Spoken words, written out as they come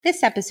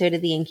This episode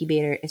of The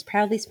Incubator is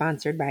proudly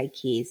sponsored by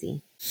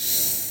Chiesi.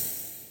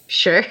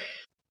 Sure.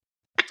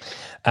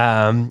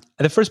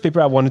 The first paper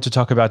I wanted to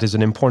talk about is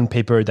an important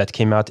paper that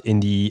came out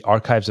in the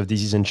Archives of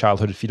Disease in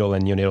Childhood, Fetal,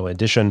 and Neonatal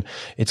edition.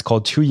 It's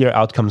called 2-Year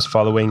Outcomes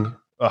Following...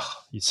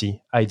 you see,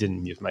 I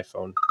didn't mute my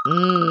phone.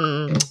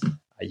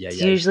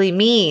 It's usually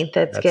me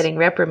that's getting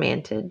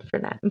reprimanded for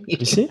not muting.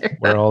 You see,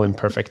 we're all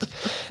imperfect.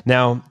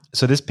 Now,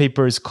 so this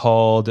paper is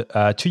called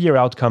 2-Year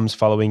Outcomes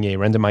Following a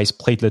Randomized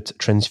Platelet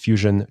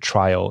Transfusion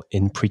Trial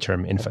in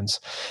Preterm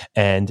Infants.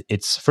 And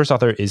its first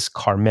author is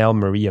Carmel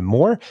Maria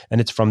Moore, and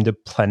it's from the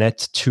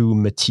PlaNeT2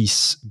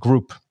 MATISSE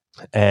group.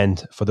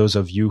 And for those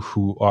of you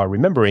who are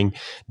remembering,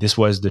 this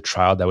was the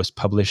trial that was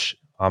published,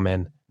 now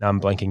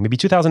I'm blanking, maybe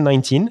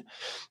 2019.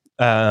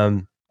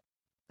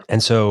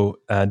 And so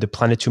the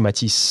PlaNeT2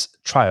 MATISSE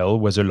trial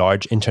was a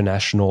large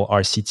international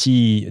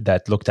RCT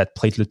that looked at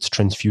platelet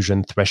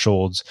transfusion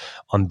thresholds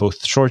on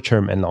both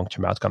short-term and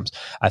long-term outcomes.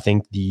 I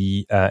think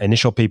the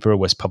initial paper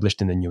was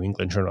published in the New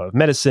England Journal of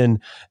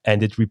Medicine,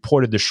 and it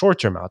reported the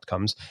short-term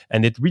outcomes,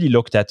 and it really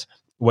looked at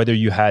whether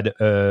you had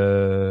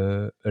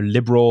a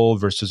liberal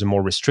versus a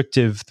more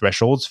restrictive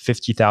thresholds,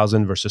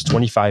 50,000 versus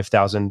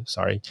 25,000,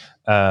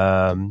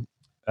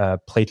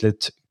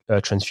 platelet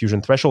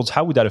transfusion thresholds.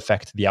 How would that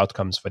affect the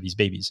outcomes for these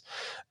babies?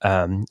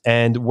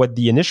 And what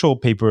the initial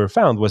paper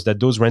found was that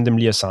those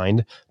randomly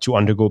assigned to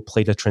undergo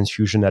platelet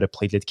transfusion at a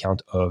platelet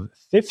count of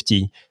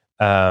 50,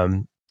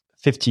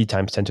 50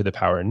 times 10 to the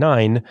power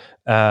 9,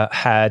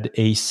 had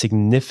a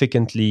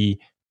significantly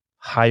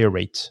higher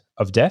rate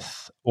of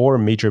death or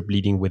major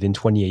bleeding within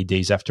 28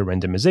 days after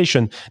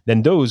randomization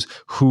than those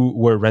who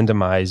were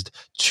randomized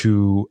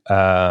to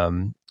a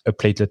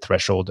platelet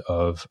threshold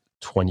of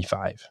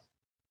 25.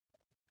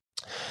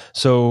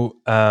 So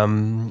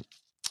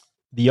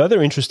the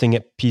other interesting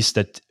piece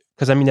that,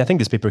 because I think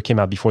this paper came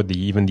out before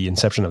even the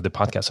inception of the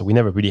podcast, so we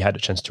never really had a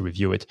chance to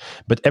review it,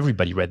 but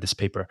everybody read this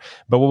paper.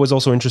 But what was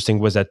also interesting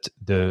was that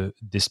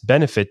this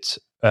benefit,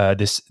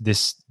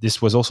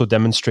 this was also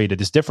demonstrated,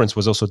 this difference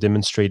was also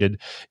demonstrated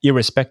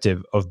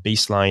irrespective of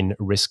baseline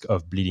risk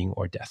of bleeding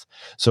or death.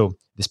 So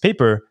this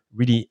paper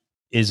really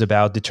is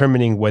about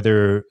determining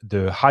whether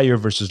the higher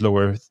versus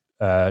lower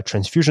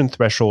transfusion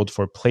threshold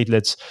for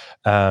platelets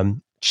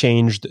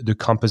changed the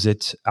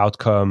composite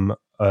outcome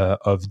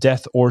of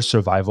death or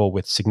survival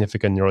with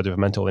significant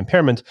neurodevelopmental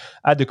impairment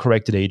at the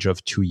corrected age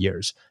of 2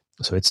 years.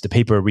 So it's the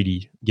paper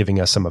really giving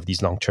us some of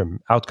these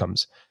long-term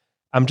outcomes.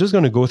 I'm just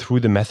going to go through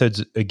the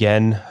methods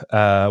again.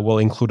 We'll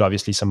include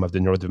obviously some of the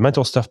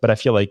neurodevelopmental stuff, but I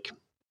feel like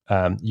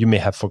you may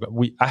have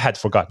forgotten. I had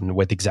forgotten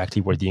what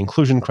exactly were the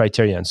inclusion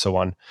criteria and so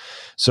on.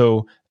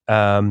 So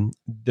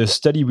the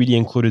study really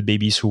included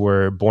babies who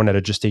were born at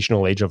a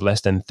gestational age of less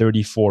than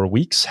 34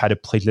 weeks, had a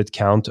platelet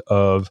count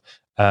of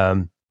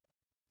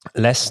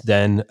less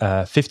than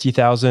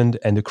 50,000,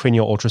 and the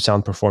cranial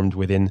ultrasound performed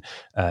within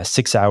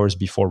 6 hours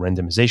before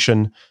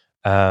randomization.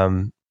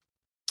 And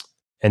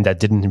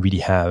that didn't really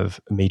have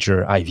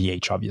major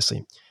IVH,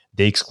 obviously.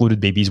 They excluded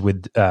babies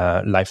with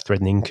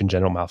life-threatening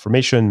congenital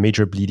malformation,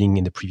 major bleeding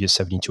in the previous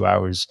 72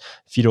 hours,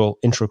 fetal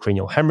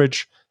intracranial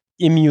hemorrhage,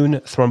 immune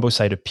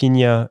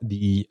thrombocytopenia,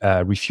 the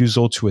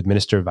refusal to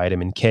administer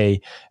vitamin K,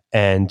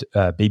 and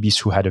babies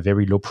who had a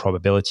very low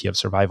probability of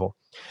survival.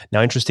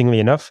 Now, interestingly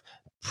enough,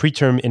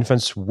 preterm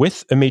infants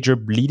with a major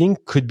bleeding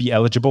could be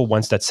eligible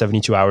once that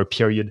 72-hour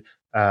period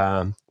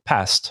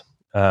passed,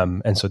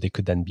 and so they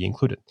could then be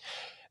included.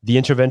 The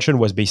intervention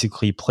was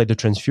basically platelet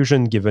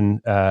transfusion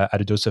given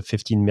at a dose of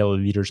 15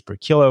 milliliters per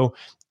kilo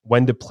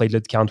when the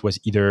platelet count was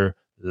either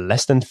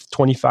less than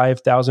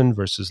 25,000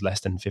 versus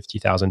less than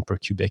 50,000 per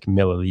cubic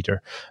milliliter.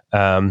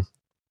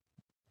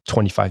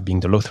 25 being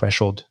the low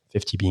threshold,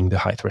 50 being the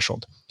high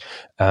threshold.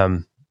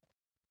 And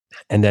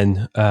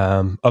then,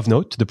 of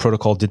note, the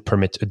protocol did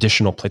permit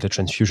additional platelet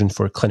transfusion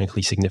for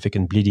clinically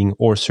significant bleeding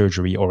or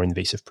surgery or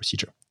invasive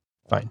procedure.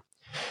 Fine.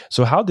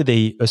 So how did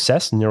they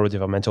assess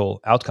neurodevelopmental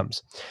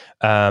outcomes?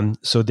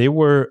 So they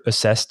were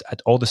assessed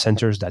at all the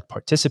centers that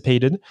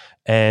participated,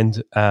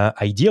 and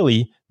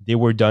ideally, they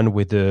were done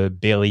with the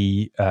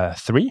Bailey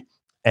 3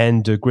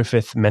 and the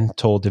Griffith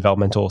Mental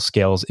Developmental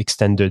Scales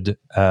Extended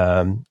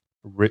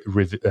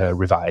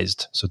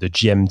Revised, so the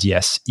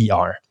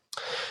GMDS-ER.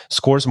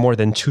 Scores more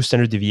than 2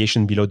 standard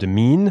deviation below the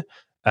mean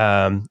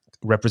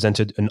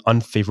represented an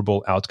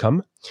unfavorable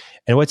outcome.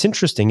 And what's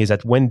interesting is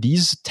that when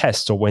these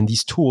tests or when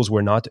these tools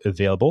were not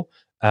available,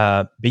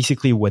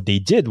 basically what they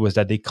did was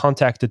that they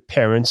contacted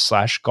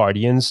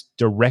parents/guardians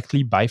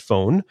directly by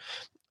phone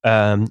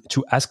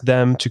to ask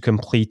them to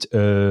complete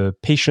a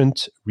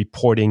patient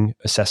reporting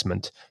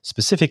assessment,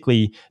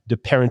 specifically the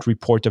Parent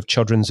Report of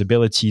Children's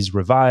Abilities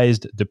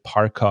Revised, the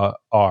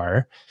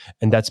PARCA-R,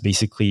 and that's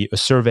basically a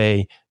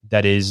survey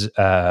that has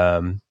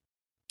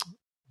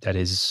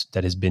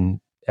been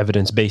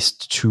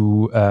evidence-based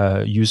to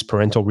use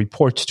parental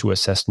report to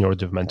assess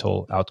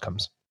neurodevelopmental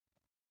outcomes.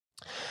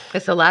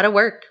 It's a lot of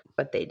work,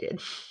 what they did.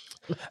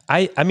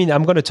 I mean,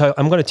 I'm going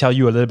to tell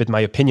you a little bit my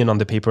opinion on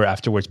the paper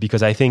afterwards,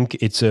 because I think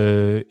it's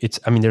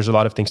I mean, there's a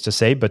lot of things to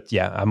say, but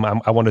yeah,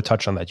 I want to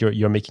touch on that.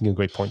 You're making a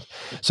great point.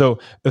 So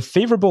a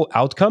favorable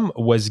outcome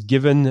was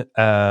given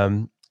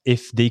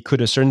if they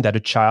could ascertain that a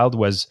child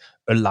was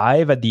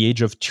alive at the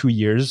age of 2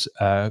 years,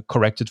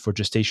 corrected for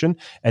gestation,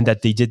 and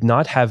that they did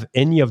not have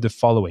any of the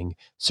following: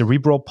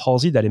 cerebral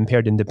palsy that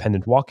impaired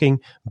independent walking,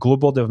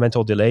 global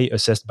developmental delay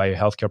assessed by a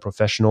healthcare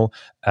professional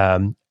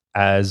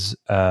as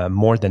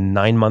more than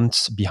 9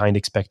 months behind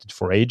expected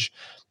for age,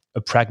 a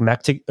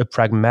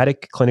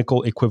pragmatic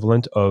clinical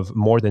equivalent of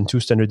more than 2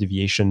 standard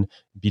deviation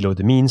below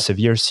the mean,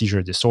 severe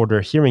seizure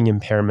disorder, hearing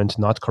impairment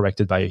not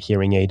corrected by a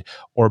hearing aid,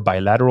 or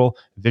bilateral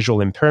visual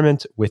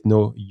impairment with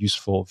no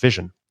useful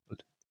vision.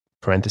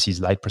 Parentheses,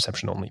 light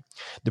perception only.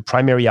 The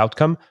primary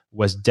outcome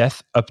was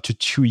death up to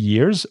 2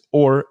 years,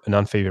 or an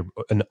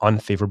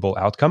unfavorable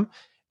outcome.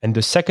 And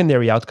the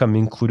secondary outcome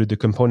included the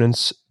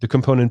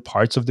component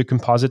parts of the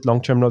composite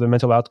long-term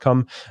neurodevelopmental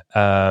outcome,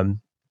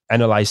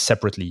 analyzed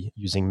separately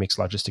using mixed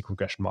logistic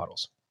regression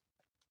models.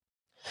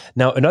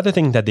 Now, another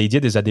thing that they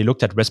did is that they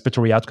looked at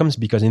respiratory outcomes,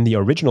 because in the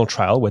original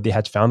trial, what they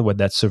had found was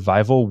that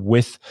survival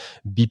with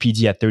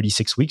BPD at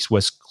 36 weeks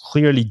was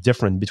clearly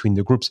different between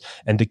the groups.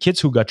 And the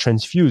kids who got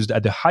transfused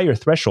at the higher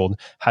threshold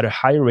had a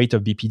higher rate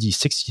of BPD,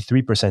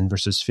 63%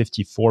 versus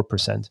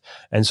 54%.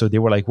 And so they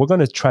were like, we're going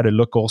to try to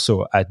look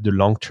also at the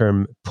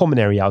long-term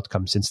pulmonary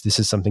outcome, since this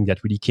is something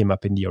that really came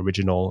up in the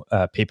original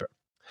paper.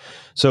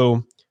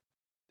 So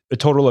a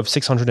total of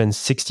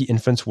 660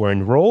 infants were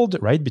enrolled,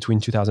 right,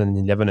 between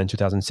 2011 and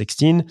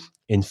 2016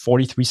 in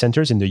 43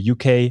 centers in the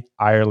UK,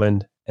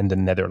 Ireland, and the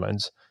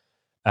Netherlands.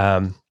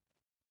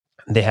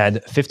 They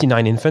had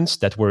 59 infants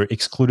that were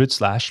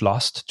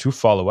excluded/lost to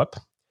follow-up.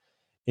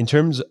 In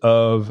terms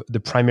of the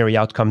primary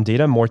outcome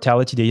data,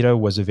 mortality data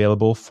was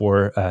available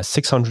for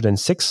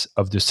 606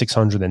 of the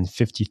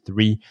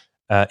 653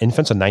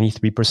 infants, so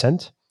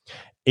 93%.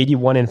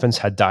 81 infants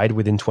had died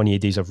within 28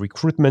 days of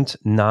recruitment,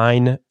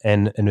 9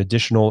 and an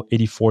additional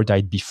 84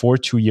 died before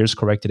 2 years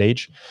corrected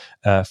age.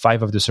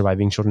 5 of the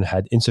surviving children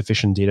had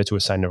insufficient data to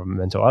assign a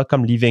mental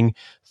outcome, leaving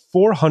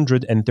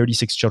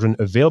 436 children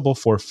available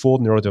for full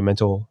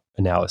neurodevelopmental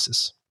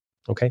analysis.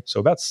 Okay, so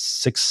about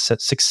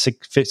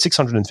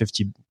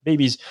 650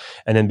 babies,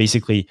 and then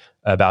basically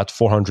about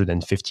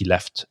 450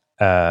 left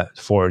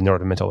for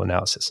neurodevelopmental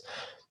analysis.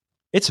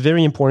 It's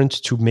very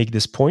important to make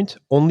this point.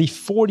 Only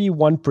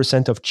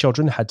 41% of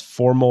children had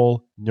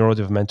formal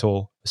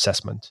neurodevelopmental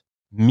assessment,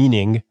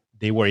 meaning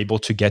they were able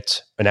to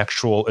get an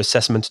actual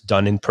assessment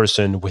done in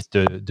person with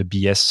the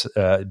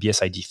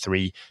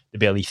BSID-3, the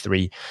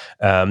BLE-3,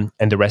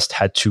 and the rest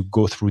had to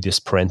go through this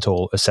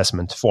parental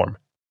assessment form.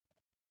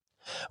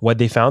 What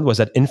they found was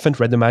that infant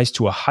randomized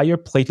to a higher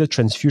platelet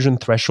transfusion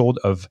threshold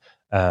of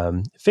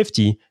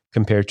 50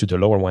 compared to the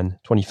lower one,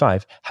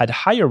 25, had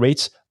higher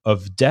rates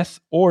of death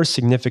or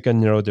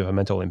significant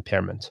neurodevelopmental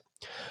impairment.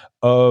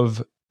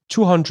 Of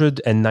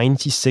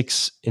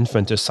 296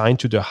 infants assigned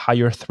to the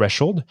higher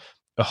threshold,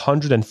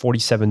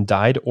 147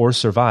 died or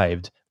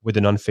survived with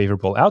an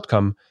unfavorable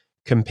outcome,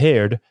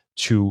 compared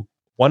to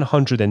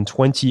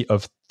 120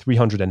 of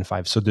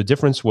 305. So the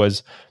difference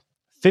was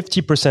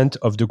 50%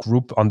 of the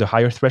group on the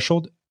higher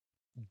threshold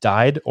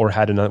died or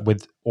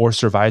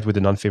survived with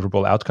an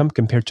unfavorable outcome,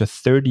 compared to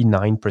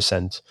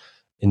 39%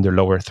 in the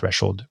lower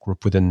threshold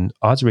group with an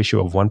odds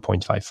ratio of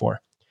 1.54.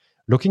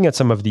 Looking at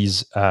some of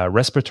these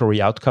respiratory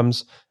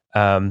outcomes,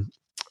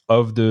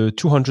 of the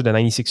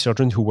 296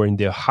 children who were in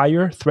the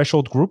higher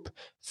threshold group,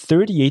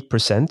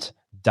 38%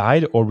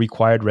 died or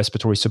required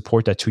respiratory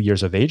support at 2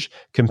 years of age,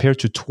 compared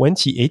to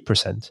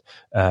 28%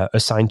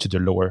 assigned to the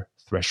lower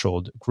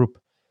threshold group.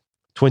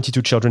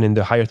 22 children in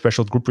the higher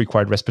threshold group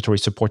required respiratory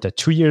support at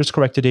 2 years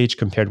corrected age,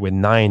 compared with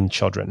 9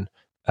 children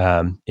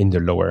in the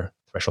lower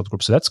threshold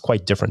group. So that's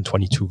quite different,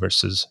 22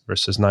 versus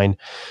 9.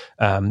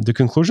 The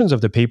conclusions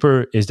of the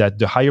paper is that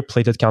the higher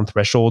platelet count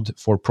threshold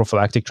for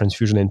prophylactic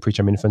transfusion in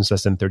preterm infants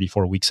less than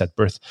 34 weeks at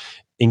birth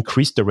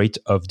increased the rate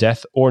of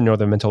death or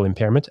neurodevelopmental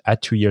impairment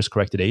at 2 years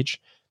corrected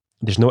age.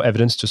 There's no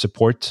evidence to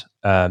support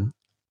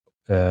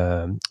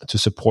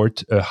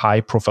a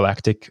high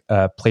prophylactic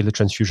platelet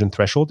transfusion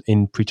threshold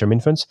in preterm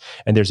infants,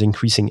 and there's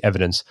increasing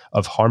evidence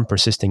of harm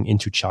persisting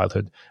into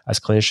childhood. As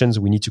clinicians,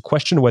 we need to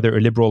question whether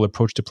a liberal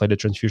approach to platelet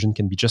transfusion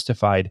can be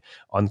justified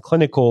on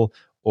clinical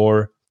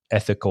or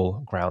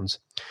ethical grounds.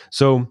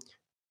 So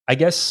I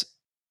guess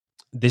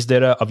this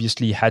data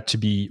obviously had to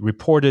be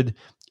reported.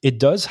 It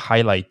does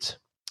highlight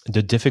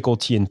the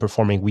difficulty in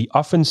performing. We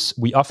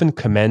often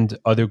commend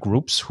other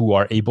groups who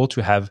are able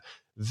to have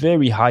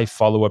very high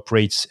follow-up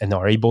rates and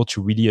are able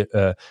to really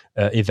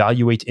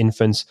evaluate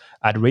infants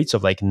at rates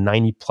of like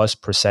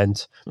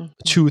 90+%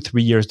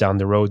 2-3 years down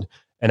the road.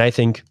 And I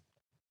think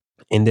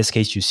in this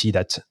case, you see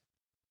that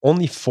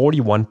only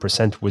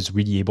 41% was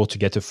really able to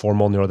get a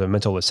formal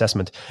neurodevelopmental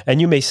assessment. And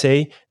you may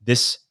say,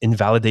 this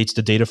invalidates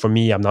the data for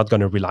me. I'm not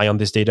going to rely on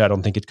this data. I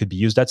don't think it could be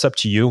used. That's up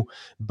to you.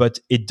 But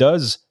it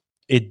does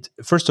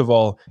first of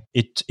all,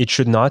 it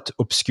should not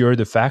obscure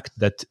the fact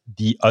that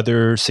the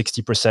other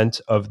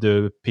 60% of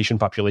the patient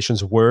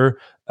populations were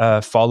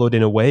followed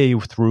in a way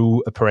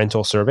through a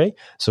parental survey.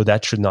 So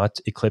that should not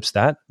eclipse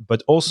that.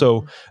 But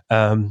also,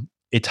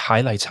 it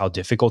highlights how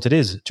difficult it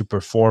is to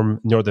perform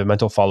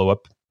neurodevelopmental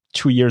follow-up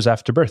 2 years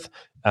after birth.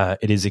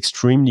 It is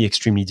extremely,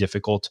 extremely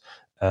difficult.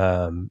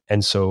 So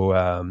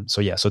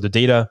the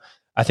data,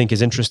 I think,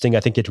 is interesting. I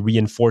think it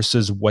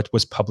reinforces what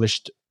was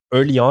published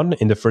early on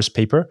in the first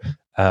paper,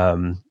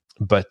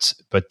 but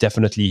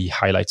definitely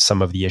highlights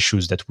some of the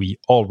issues that we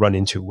all run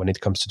into when it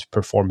comes to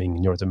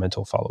performing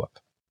neurodevelopmental follow-up.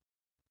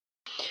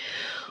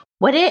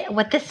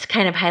 What this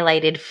kind of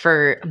highlighted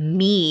for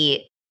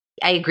me,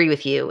 I agree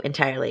with you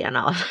entirely on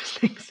all of those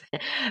things.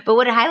 But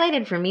what it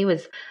highlighted for me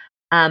was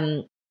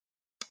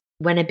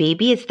when a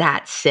baby is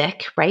that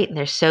sick, right, and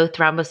they're so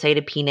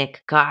thrombocytopenic,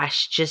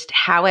 gosh, just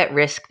how at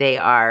risk they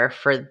are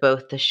for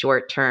both the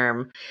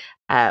short-term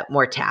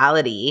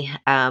mortality,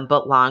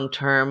 but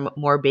long-term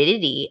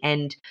morbidity.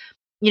 And,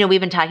 we've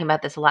been talking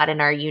about this a lot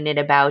in our unit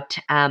about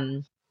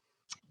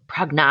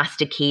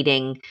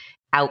prognosticating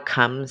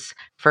outcomes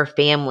for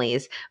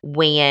families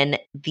when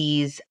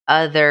these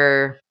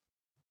other,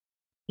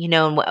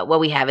 and what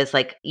we have is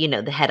like,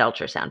 the head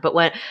ultrasound. But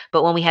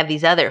when we have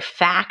these other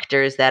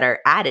factors that are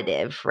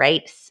additive,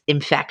 right?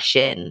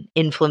 Infection,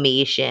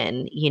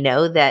 inflammation,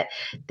 that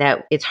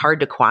it's hard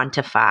to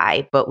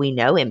quantify, but we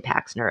know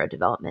impacts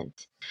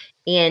neurodevelopment.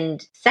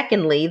 And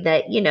secondly,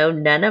 that,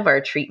 none of our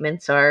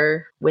treatments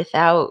are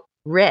without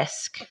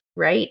risk,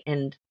 right?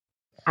 And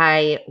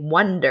I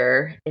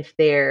wonder if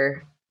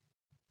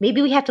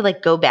maybe we have to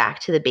go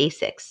back to the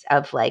basics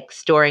of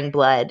storing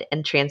blood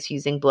and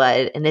transfusing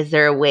blood. And is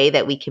there a way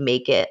that we can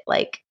make it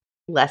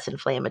less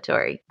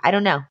inflammatory? I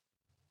don't know,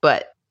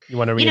 but you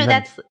want to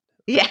reinvent?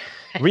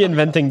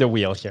 Reinventing the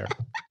wheel here.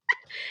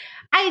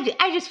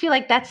 I just feel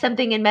like that's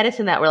something in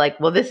medicine that we're like,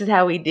 well, this is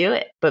how we do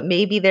it, but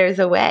maybe there's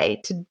a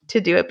way to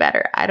do it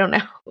better. I don't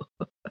know.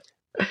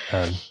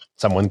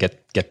 Someone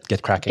get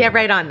cracking. Get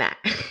right on that.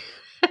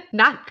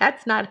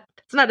 That's not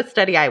a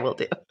study I will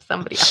do.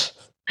 Somebody else.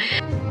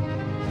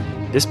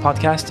 This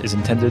podcast is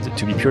intended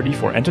to be purely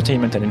for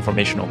entertainment and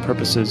informational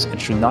purposes and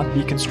should not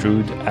be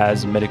construed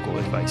as medical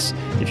advice.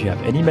 If you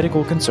have any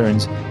medical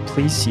concerns,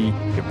 please see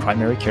your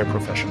primary care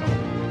professional.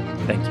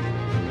 Thank you.